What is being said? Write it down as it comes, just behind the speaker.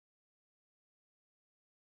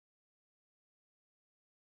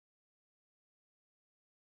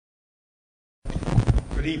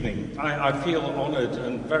Good evening. I feel honoured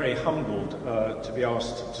and very humbled to be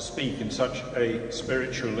asked to speak in such a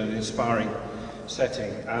spiritual and inspiring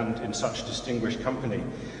setting and in such distinguished company.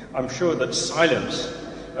 I'm sure that silence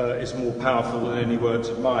is more powerful than any words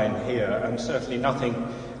of mine here, and certainly nothing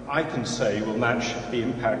I can say will match the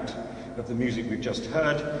impact of the music we've just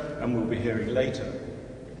heard and we'll be hearing later.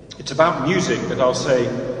 It's about music that I'll say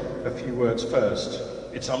a few words first.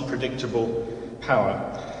 Its unpredictable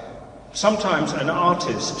power. Sometimes an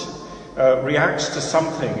artist reacts to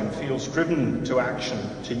something and feels driven to action,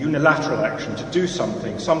 to unilateral action, to do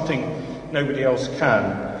something nobody else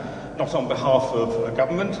can. Not on behalf of a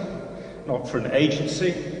government, not for an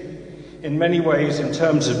agency. In many ways, in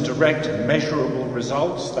terms of direct, measurable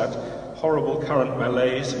results, that horrible current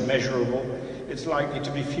malaise, measurable, it's likely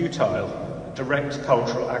to be futile, direct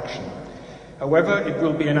cultural action. However, it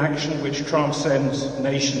will be an action which transcends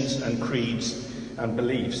nations and creeds and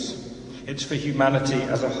beliefs. It's for humanity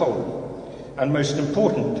as a whole. And most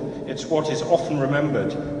important, it's what is often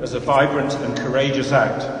remembered as a vibrant and courageous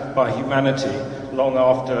act by humanity long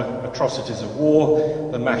after atrocities of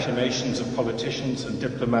war, the machinations of politicians and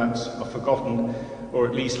diplomats are forgotten, or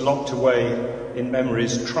at least locked away in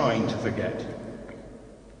memories trying to forget.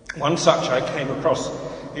 One such I came across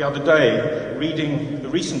the other day, reading the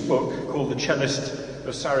recent book called The Cellist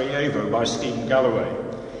of Sarajevo by Stephen Galloway.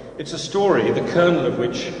 It's a story, the kernel of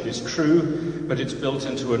which is true, but it's built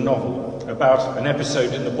into a novel about an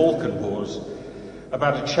episode in the Balkan Wars,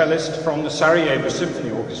 about a cellist from the Sarajevo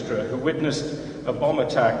Symphony Orchestra who witnessed a bomb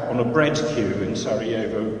attack on a bread queue in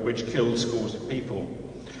Sarajevo, which killed scores of people.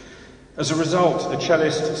 As a result, the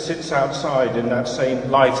cellist sits outside in that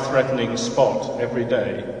same life-threatening spot every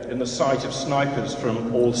day, in the sight of snipers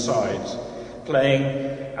from all sides, playing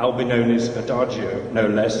Albinoni's Adagio, no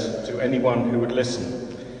less, to anyone who would listen.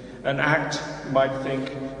 An act, you might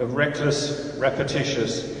think, of reckless,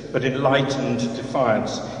 repetitious, but enlightened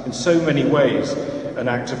defiance. In so many ways, an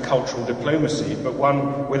act of cultural diplomacy, but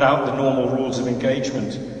one without the normal rules of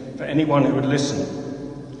engagement for anyone who would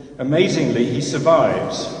listen. Amazingly, he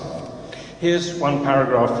survives. Here's one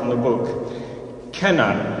paragraph from the book.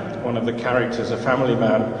 Kenan, one of the characters, a family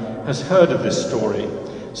man, has heard of this story.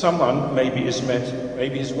 Someone, maybe his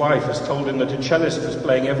wife, has told him that a cellist was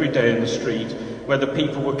playing every day in the street where the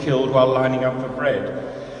people were killed while lining up for bread.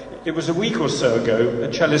 It was a week or so ago,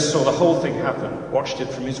 the cellist saw the whole thing happen, watched it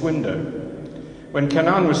from his window. When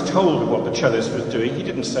Kenan was told what the cellist was doing, he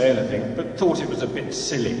didn't say anything, but thought it was a bit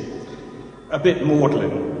silly, a bit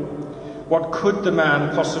maudlin. What could the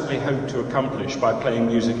man possibly hope to accomplish by playing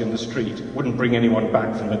music in the street? Wouldn't bring anyone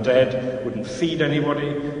back from the dead, wouldn't feed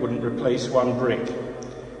anybody, wouldn't replace one brick.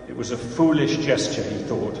 It was a foolish gesture, he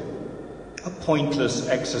thought, a pointless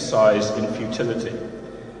exercise in futility.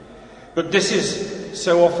 But this is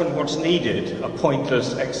so often what's needed, a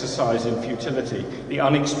pointless exercise in futility, the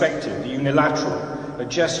unexpected, the unilateral, a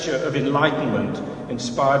gesture of enlightenment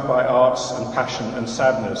inspired by arts and passion and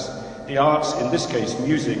sadness. The arts, in this case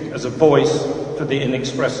music, as a voice for the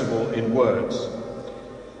inexpressible in words.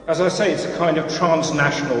 As I say, it's a kind of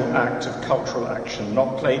transnational act of cultural action,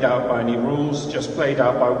 not played out by any rules, just played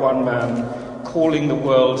out by one man, calling the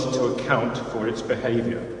world to account for its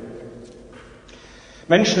behaviour.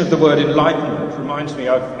 Mention of the word enlightenment reminds me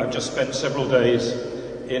I've just spent several days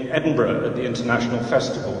in Edinburgh at the International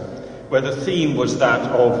Festival, where the theme was that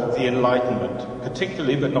of the Enlightenment,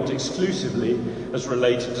 particularly but not exclusively as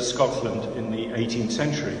related to Scotland in the 18th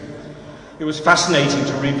century. It was fascinating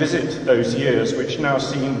to revisit those years which now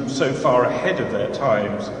seem so far ahead of their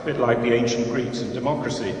times, a bit like the ancient Greeks and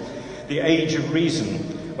democracy, the age of reason,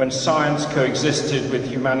 when science coexisted with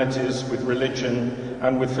humanities, with religion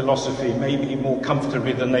and with philosophy maybe more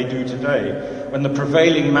comfortably than they do today, when the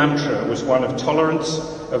prevailing mantra was one of tolerance,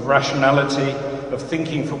 of rationality, of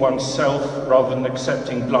thinking for oneself rather than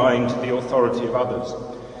accepting blind the authority of others.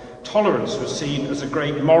 Tolerance was seen as a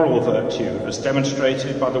great moral virtue, as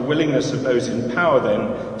demonstrated by the willingness of those in power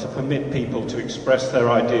then to permit people to express their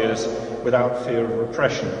ideas without fear of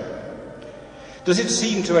repression. Does it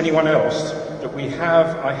seem to anyone else that we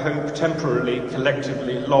have, I hope, temporarily,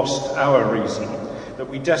 collectively lost our reason, that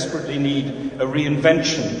we desperately need a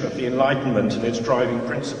reinvention of the Enlightenment and its driving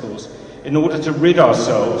principles in order to rid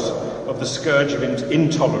ourselves of the scourge of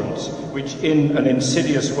intolerance, which in an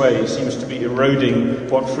insidious way seems to be eroding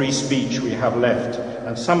what free speech we have left,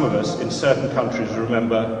 and some of us in certain countries,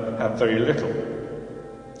 remember, have very little.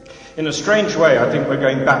 In a strange way, I think we're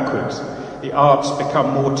going backwards. The arts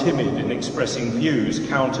become more timid in expressing views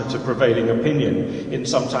counter to prevailing opinion, in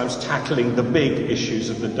sometimes tackling the big issues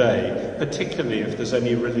of the day, particularly if there's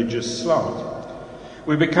any religious slant.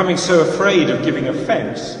 We're becoming so afraid of giving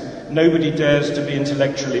offence Nobody dares to be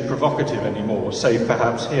intellectually provocative anymore, save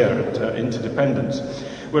perhaps here at Interdependence.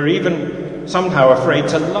 We're even somehow afraid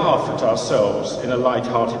to laugh at ourselves in a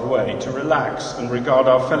light-hearted way, to relax and regard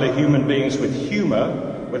our fellow human beings with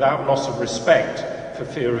humour without loss of respect for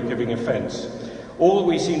fear of giving offence. All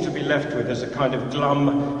we seem to be left with is a kind of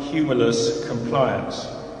glum, humourless compliance.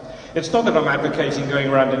 It's not that I'm advocating going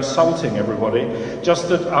around insulting everybody, just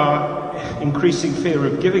that our increasing fear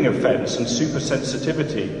of giving offence and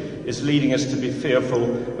supersensitivity is leading us to be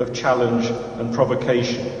fearful of challenge and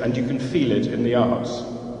provocation, and you can feel it in the arts.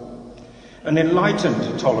 An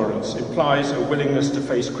enlightened tolerance implies a willingness to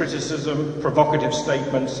face criticism, provocative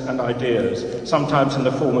statements and ideas, sometimes in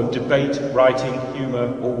the form of debate, writing,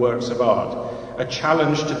 humour or works of art. A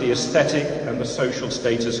challenge to the aesthetic and the social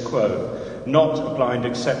status quo, not a blind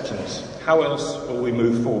acceptance. How else will we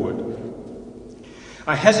move forward?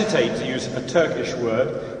 I hesitate to use a Turkish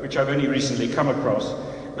word, which I've only recently come across,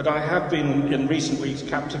 but I have been in recent weeks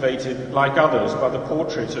captivated, like others, by the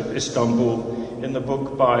portrait of Istanbul in the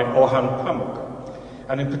book by Orhan Pamuk,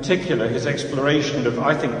 and in particular his exploration of,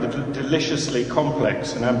 I think, the deliciously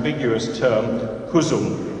complex and ambiguous term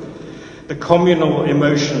huzum. The communal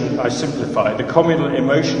emotion, I simplify, the communal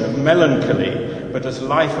emotion of melancholy, but as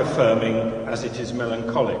life-affirming as it is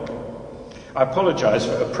melancholic. I apologise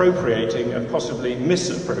for appropriating and possibly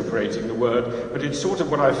misappropriating the word, but it's sort of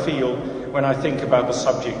what I feel when I think about the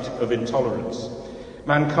subject of intolerance.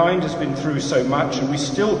 Mankind has been through so much, and we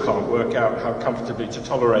still can't work out how comfortably to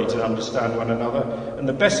tolerate and understand one another, and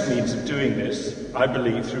the best means of doing this, I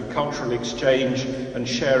believe, through cultural exchange and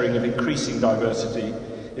sharing of increasing diversity,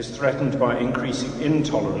 is threatened by increasing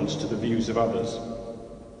intolerance to the views of others.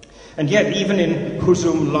 And yet, even in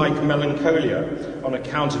huzum-like melancholia, on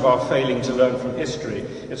account of our failing to learn from history,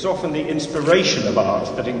 it's often the inspiration of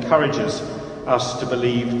art that encourages us to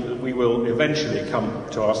believe that we will eventually come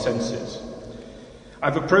to our senses.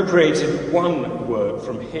 I've appropriated one word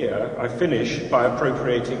from here. I finish by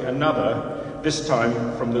appropriating another, this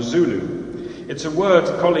time from the Zulu. It's a word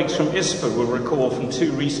colleagues from ISPA will recall from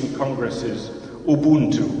two recent congresses,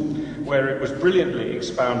 Ubuntu, where it was brilliantly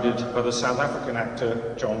expounded by the South African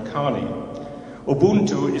actor John Carney.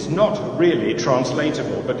 Ubuntu is not really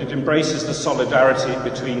translatable, but it embraces the solidarity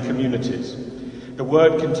between communities. The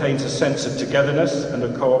word contains a sense of togetherness and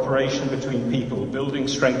a cooperation between people, building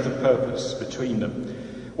strength of purpose between them.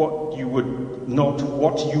 What you would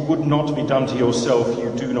not be done to yourself,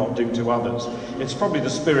 you do not do to others. It's probably the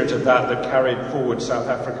spirit of that carried forward South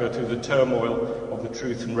Africa through the turmoil of the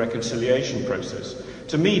Truth and Reconciliation process.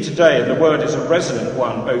 To me today, the word is a resonant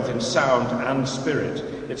one, both in sound and spirit.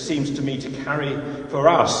 It seems to me to carry for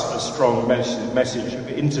us a strong message of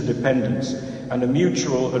interdependence and a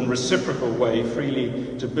mutual and reciprocal way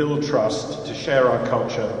freely to build trust, to share our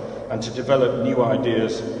culture, and to develop new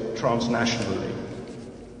ideas transnationally.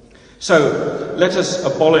 So, let us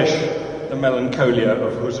abolish the melancholia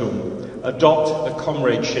of huzum, adopt the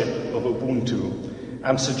comradeship of Ubuntu,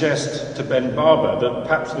 and suggest to Ben Barber that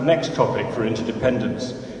perhaps the next topic for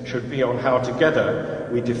Interdependence should be on how together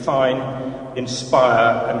we define,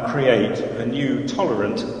 inspire and create a new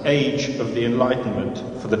tolerant age of the Enlightenment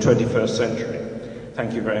for the 21st century.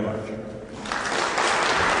 Thank you very much.